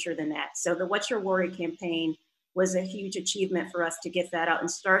much richer than that. So the What's Your Warrior campaign was a huge achievement for us to get that out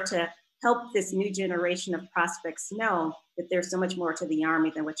and start to help this new generation of prospects know that there's so much more to the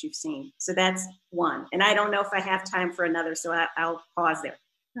Army than what you've seen. So that's one. And I don't know if I have time for another, so I'll pause there.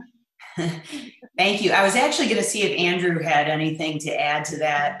 Thank you. I was actually going to see if Andrew had anything to add to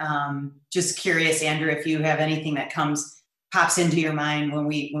that. Just curious, Andrew, if you have anything that pops into your mind when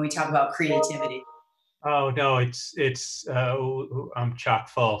we talk about creativity. Oh no, I'm chock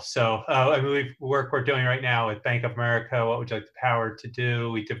full. So I mean, work we're doing right now with Bank of America. What would you like the power to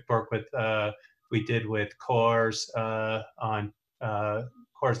do? We did work with we did with Coors on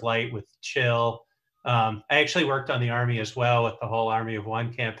Coors Light with Chill. I actually worked on the Army as well with the whole Army of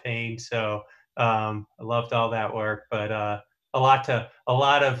One campaign. So I loved all that work, but a lot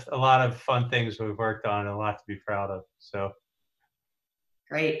of fun things we've worked on and a lot to be proud of. So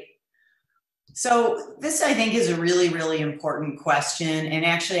great. So this, I think, is a really, really important question. And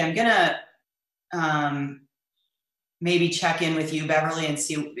actually, I'm gonna maybe check in with you, Beverly, and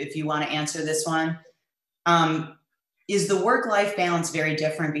see if you want to answer this one. Is the work-life balance very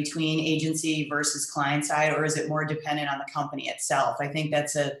different between agency versus client side, or is it more dependent on the company itself? I think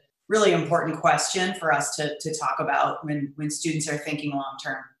that's a really important question for us to talk about when students are thinking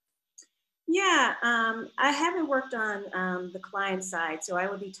long-term. Yeah, I haven't worked on the client side, so I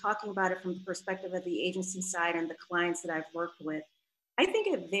would be talking about it from the perspective of the agency side and the clients that I've worked with. I think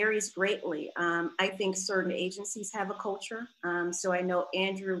it varies greatly. I think certain agencies have a culture. So I know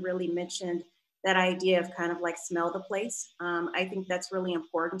Andrew really mentioned that idea of kind of like smell the place. I think that's really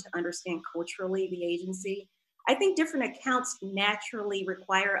important to understand culturally the agency. I think different accounts naturally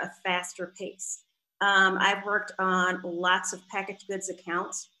require a faster pace. I've worked on lots of packaged goods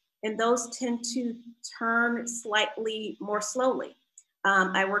accounts, and those tend to turn slightly more slowly.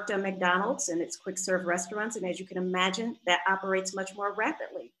 I worked on McDonald's and its quick serve restaurants, and as you can imagine, that operates much more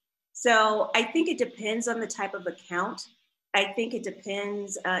rapidly. So I think it depends on the type of account. I think it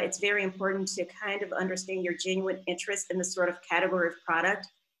depends, it's very important to kind of understand your genuine interest in the sort of category of product.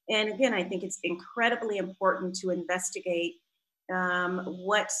 And again, I think it's incredibly important to investigate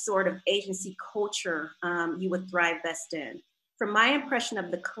what sort of agency culture you would thrive best in. From my impression of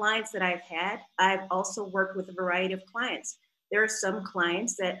the clients that I've had, I've also worked with a variety of clients. There are some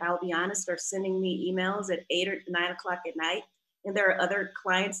clients that, I'll be honest, are sending me emails at 8 or 9 o'clock at night. And there are other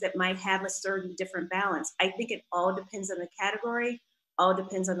clients that might have a certain different balance. I think it all depends on the category, all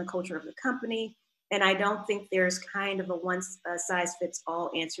depends on the culture of the company. And I don't think there's kind of a one size fits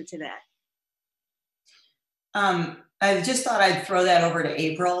all answer to that. I just thought I'd throw that over to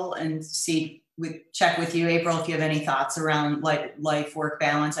April and check with you, April, if you have any thoughts around life-work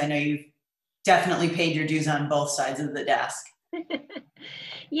balance. I know you've definitely paid your dues on both sides of the desk.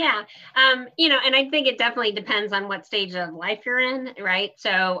 Yeah, and I think it definitely depends on what stage of life you're in, right?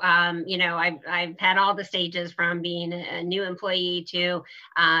 So, I've had all the stages from being a new employee to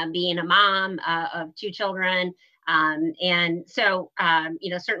being a mom of 2 children. And so,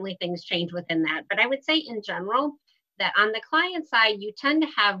 certainly things change within that. But I would say in general that on the client side, you tend to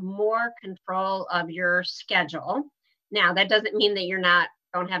have more control of your schedule. Now, that doesn't mean that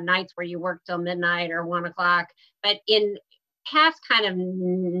don't have nights where you work till midnight or 1 o'clock, but in past kind of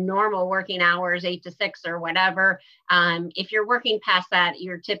normal working hours, 8 to 6 or whatever, if you're working past that,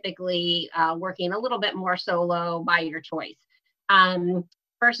 you're typically working a little bit more solo by your choice.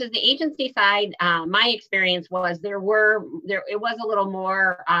 Versus the agency side, my experience was it was a little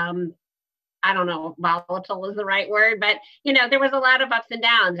more, I don't know, volatile is the right word, but, there was a lot of ups and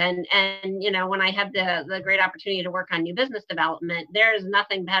downs. And when I had the great opportunity to work on new business development, there's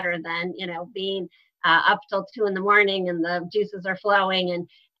nothing better than, being up till 2 in the morning and the juices are flowing.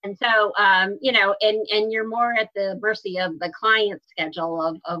 And so, and you're more at the mercy of the client's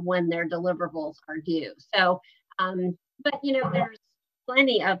schedule of when their deliverables are due. So, but, there's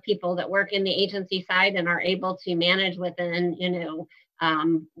plenty of people that work in the agency side and are able to manage within,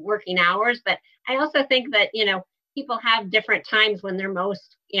 working hours. But I also think that, people have different times when they're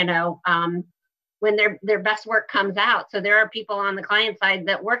most, when their best work comes out. So there are people on the client side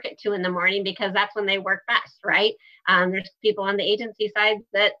that work at 2 in the morning because that's when they work best, right? There's people on the agency side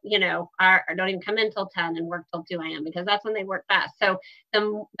that, don't even come in till 10 and work till 2 a.m. because that's when they work best. So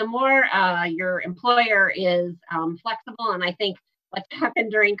the more your employer is flexible, and I think what's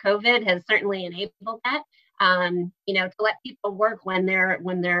happened during COVID has certainly enabled that, to let people work when their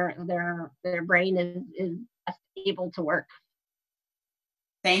brain is able to work.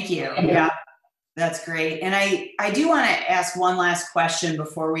 Thank you. Yeah. That's great. And I do want to ask one last question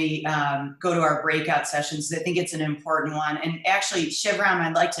before we go to our breakout sessions. I think it's an important one. And actually, Shivram,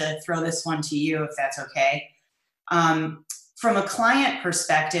 I'd like to throw this one to you, if that's okay. From a client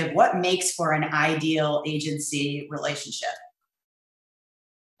perspective, what makes for an ideal agency relationship?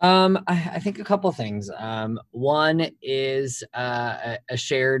 I think a couple things. One is a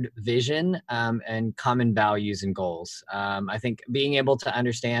shared vision and common values and goals. I think being able to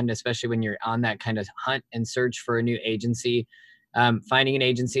understand, especially when you're on that kind of hunt and search for a new agency, finding an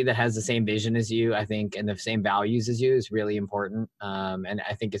agency that has the same vision as you, I think, and the same values as you is really important. And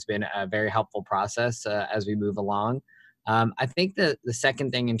I think it's been a very helpful process as we move along. I think the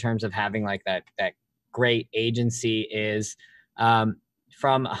second thing in terms of having like that great agency is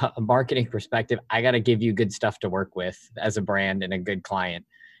from a marketing perspective, I got to give you good stuff to work with as a brand and a good client.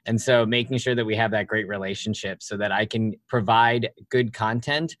 And so making sure that we have that great relationship so that I can provide good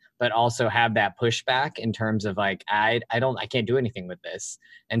content, but also have that pushback in terms of like, I can't do anything with this.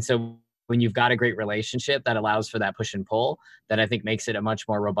 And so when you've got a great relationship that allows for that push and pull, that I think makes it a much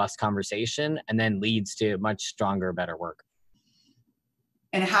more robust conversation and then leads to much stronger, better work.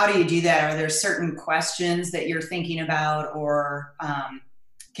 And how do you do that? Are there certain questions that you're thinking about, or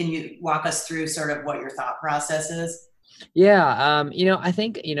can you walk us through sort of what your thought process is? Yeah, I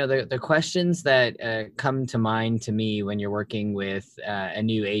think, the questions that come to mind to me when you're working with a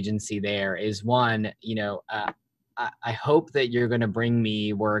new agency there is one, I hope that you're going to bring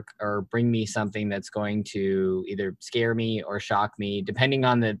me work or bring me something that's going to either scare me or shock me, depending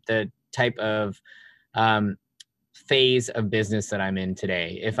on the type of phase of business that I'm in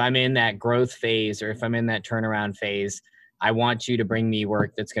today. If I'm in that growth phase or if I'm in that turnaround phase, I want you to bring me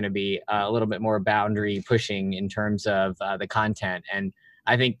work that's going to be a little bit more boundary pushing in terms of the content. And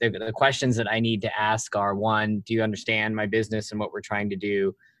I think the questions that I need to ask are, one, do you understand my business and what we're trying to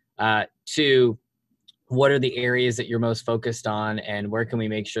do? Two, what are the areas that you're most focused on and where can we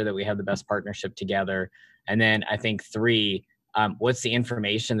make sure that we have the best partnership together? And then I think three, what's the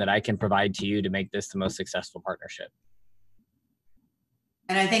information that I can provide to you to make this the most successful partnership?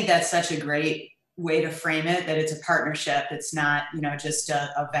 And I think that's such a great way to frame it, that it's a partnership. It's not, just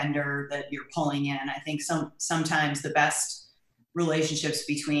a vendor that you're pulling in. I think sometimes the best relationships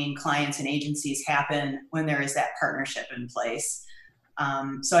between clients and agencies happen when there is that partnership in place.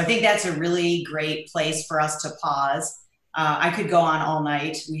 So I think that's a really great place for us to pause. I could go on all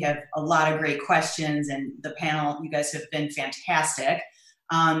night. We have a lot of great questions, and the panel, you guys have been fantastic.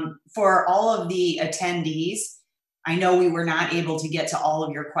 For all of the attendees, I know we were not able to get to all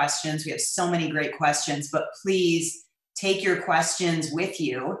of your questions. We have so many great questions, but please take your questions with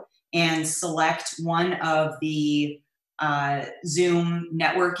you and select one of the Zoom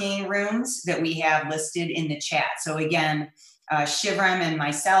networking rooms that we have listed in the chat. So again, Shivram and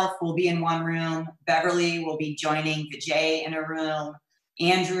myself will be in one room. Beverly will be joining Vijay in a room.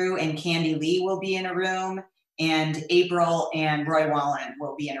 Andrew and Candy Lee will be in a room. And April and Roy Wallen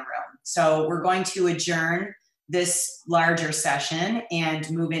will be in a room. So we're going to adjourn this larger session and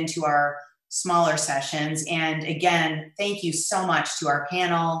move into our smaller sessions. And again, thank you so much to our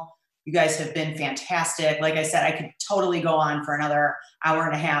panel. You guys have been fantastic. Like I said, I could totally go on for another hour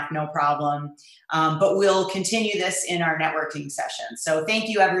and a half, no problem. But we'll continue this in our networking session. So thank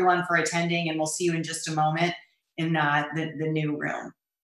you everyone for attending, and we'll see you in just a moment in the new room.